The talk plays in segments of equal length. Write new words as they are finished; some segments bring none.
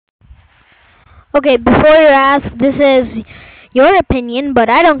Okay, before you ask, this is your opinion, but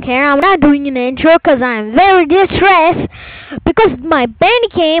I don't care. I'm not doing an intro because I'm very distressed because my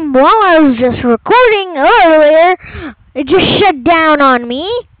band came while I was just recording earlier. It just shut down on me.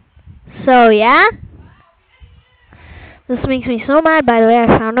 So, yeah. This makes me so mad. By the way, I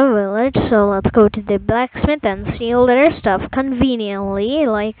found a village, so let's go to the blacksmith and steal their stuff conveniently,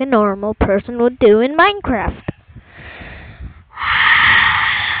 like a normal person would do in Minecraft.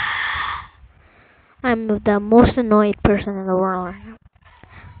 I'm the most annoyed person in the world right now.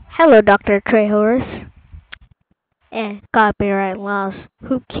 Hello, Dr. Trehorse. Copyright laws.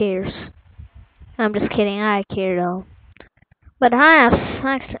 Who cares? I'm just kidding, I care though. But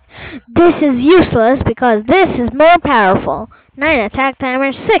this is useless because this is more powerful. 9 attack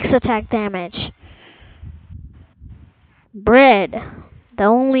damage, 6 attack damage. Bread. The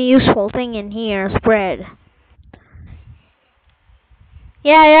only useful thing in here is bread.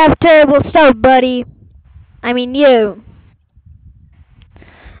 Yeah, you have terrible stuff, buddy. I mean, you.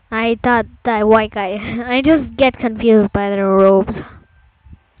 I thought that white guy. I just get confused by their robes.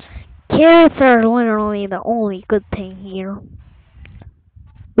 Carrots are literally the only good thing here.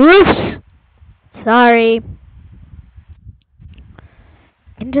 Oops! Sorry.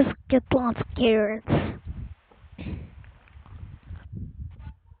 I can just get lots of carrots.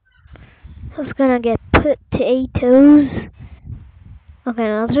 Just gonna get potatoes. Okay,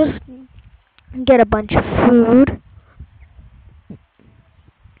 I'll just get a bunch of food.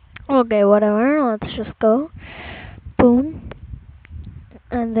 Okay, whatever. Let's just go. Boom.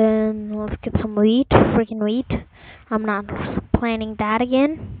 And then let's get some wheat. Freaking wheat. I'm not planting that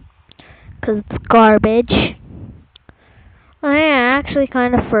again, because it's garbage. I actually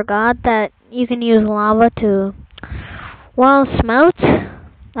kind of forgot that you can use lava to, well, smelt.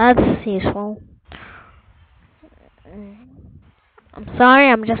 That's useful. I'm sorry,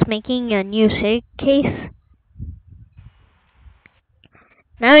 I'm just making a new staircase.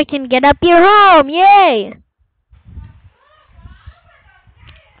 Now we can get up your home! Yay!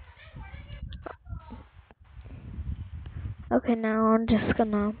 Okay, now I'm just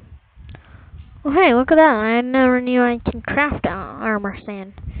gonna... Oh, hey, look at that. I never knew I can craft armor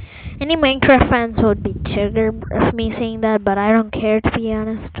stand. Any Minecraft fans would be triggered of me saying that, but I don't care, to be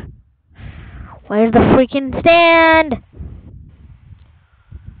honest. Where's the freaking stand?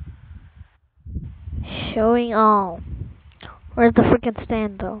 Showing all. Where's the freaking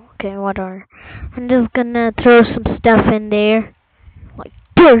stand, though? Okay, whatever. I'm just gonna throw some stuff in there. Like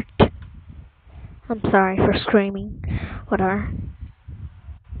dirt. I'm sorry for screaming. Whatever.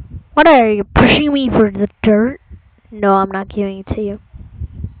 What are you pushing me for the dirt? No, I'm not giving it to you.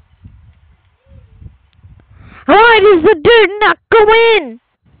 Why does the dirt not go in?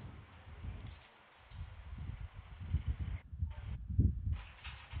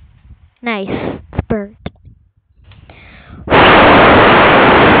 Nice. It's burnt.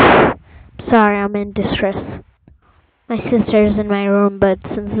 Sorry, I'm in distress. My sister's in my room, but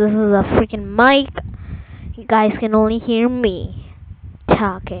since this is a freaking mic, you guys can only hear me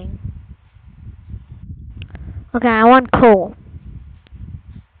talking. Okay, I want coal.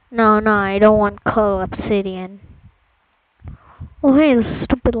 No, I don't want coal. Obsidian. Oh, hey, this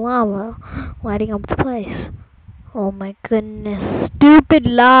stupid lava lighting up the place. Oh my goodness, stupid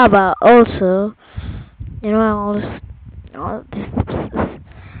lava. Also, you know,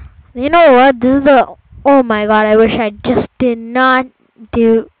 you know what? This is the. Oh my god! I wish I just did not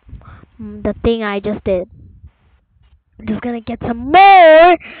do the thing I just did. I'm just gonna get some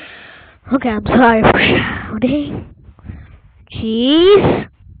more. Okay, I'm sorry for shouting. Jeez.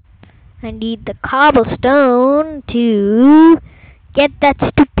 I need the cobblestone to get that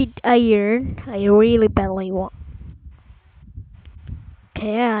stupid iron. I really badly want.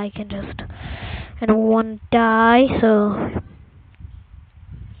 Okay, I can just. I don't want to die, so.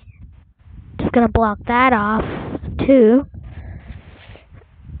 Just gonna block that off, too.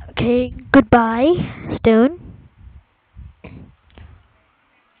 Okay, goodbye, stone.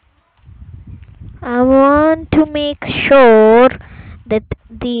 I want to make sure that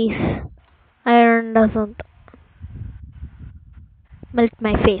this iron doesn't melt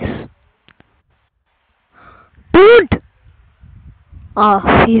my face. Dude! Oh,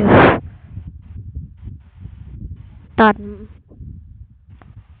 phew. Thought...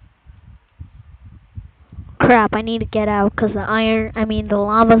 Crap, I need to get out because the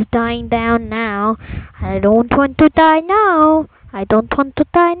lava's dying down now. I don't want to die now. I don't want to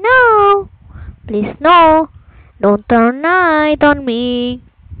die now. Please, no. Don't turn night on me.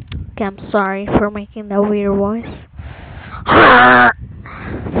 Okay, I'm sorry for making that weird voice.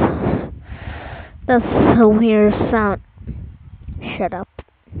 That's a weird sound. Shut up.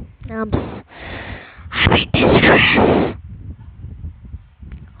 me distress.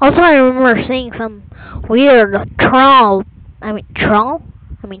 Also, I remember seeing some weird tall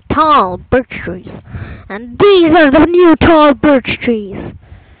birch trees. And these are the new tall birch trees.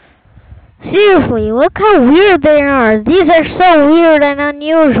 Seriously, look how weird they are. These are so weird and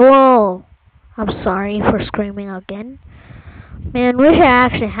unusual. I'm sorry for screaming again. Man, wish I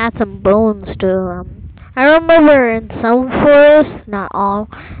actually had some bones to, I remember in some forests, not all,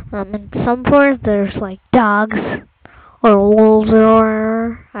 in some forests there's like dogs or wolves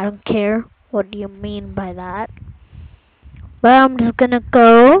or I don't care. What do you mean by that? But I'm just gonna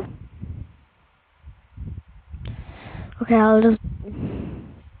go. Okay, I'll just.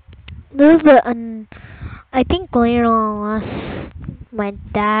 This is the. I think later on I'll ask my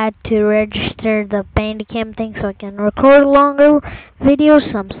dad to register the Bandicam thing so I can record longer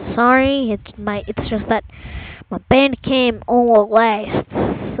videos. I'm sorry. It's just that my Bandicam only lasts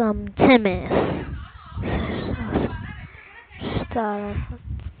 10 minutes.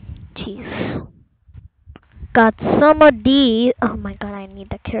 Jeez. Got some of these. Oh my god, I need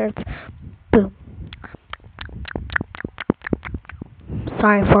the carrots. Boom.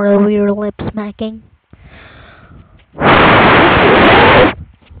 Sorry for the weird lip smacking.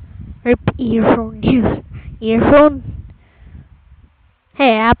 Rip earphone use. Earphone?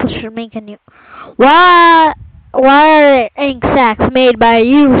 Hey, Apple should make a new. Why are ink sacs made by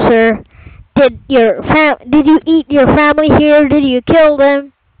you, sir? Did you eat your family here? Did you kill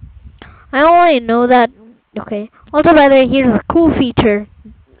them? I only know that. Okay. Also, by the way, here's a cool feature.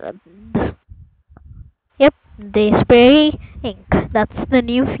 Yep, they spray ink. That's the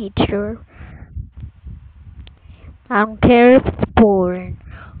new feature. I don't care if it's boring.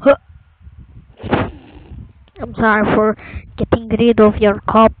 Huh. I'm sorry for getting rid of your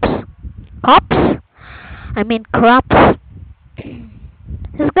cops. Cops? I mean crops.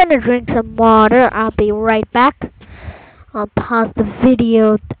 Just gonna drink some water. I'll be right back. I'll pause the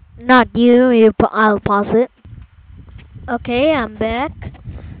video. Not you. I'll pause it. Okay, I'm back.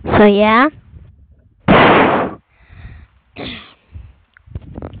 So yeah.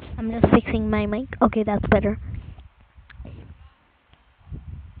 I'm just fixing my mic. Okay, that's better.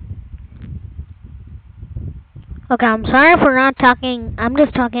 Okay, I'm sorry for not talking. I'm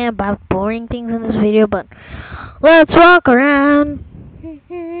just talking about boring things in this video, but let's walk around.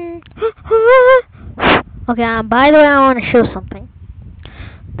 Okay, by the way, I want to show something.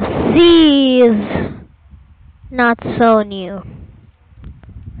 The sea is not so new.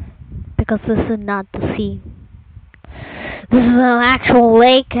 Because this is not the sea. This is an actual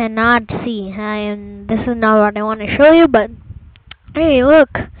lake and not sea. And this is not what I want to show you, but hey, look.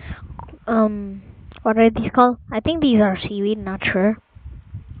 What are these called? I think these are seaweed, not sure.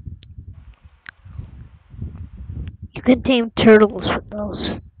 You can tame turtles with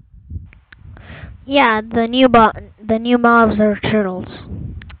those. Yeah, the new mobs are turtles.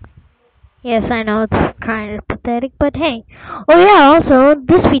 Yes, I know it's kind of pathetic, but hey. Oh yeah, also,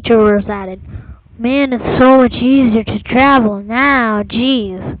 this feature was added. Man, it's so much easier to travel now,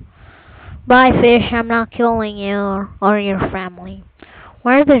 jeez. Bye, fish, I'm not killing you or your family.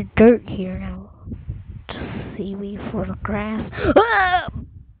 Why is there dirt here now? Just seaweed for the grass.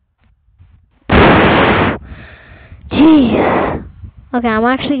 Jeez. Okay, I'm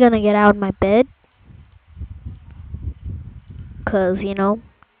actually gonna get out of my bed. Cause, you know,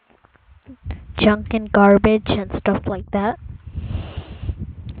 junk and garbage and stuff like that.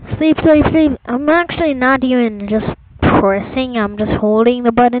 Sleep, sleep, sleep. I'm actually not even just pressing, I'm just holding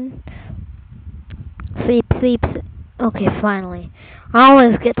the button. Sleep, sleep. Okay, finally. I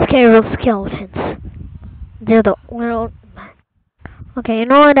always get scared of skeletons. They're the little. Okay, you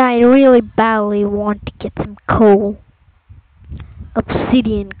know what? I really badly want to get some coal.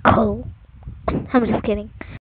 Obsidian coal. I'm just kidding.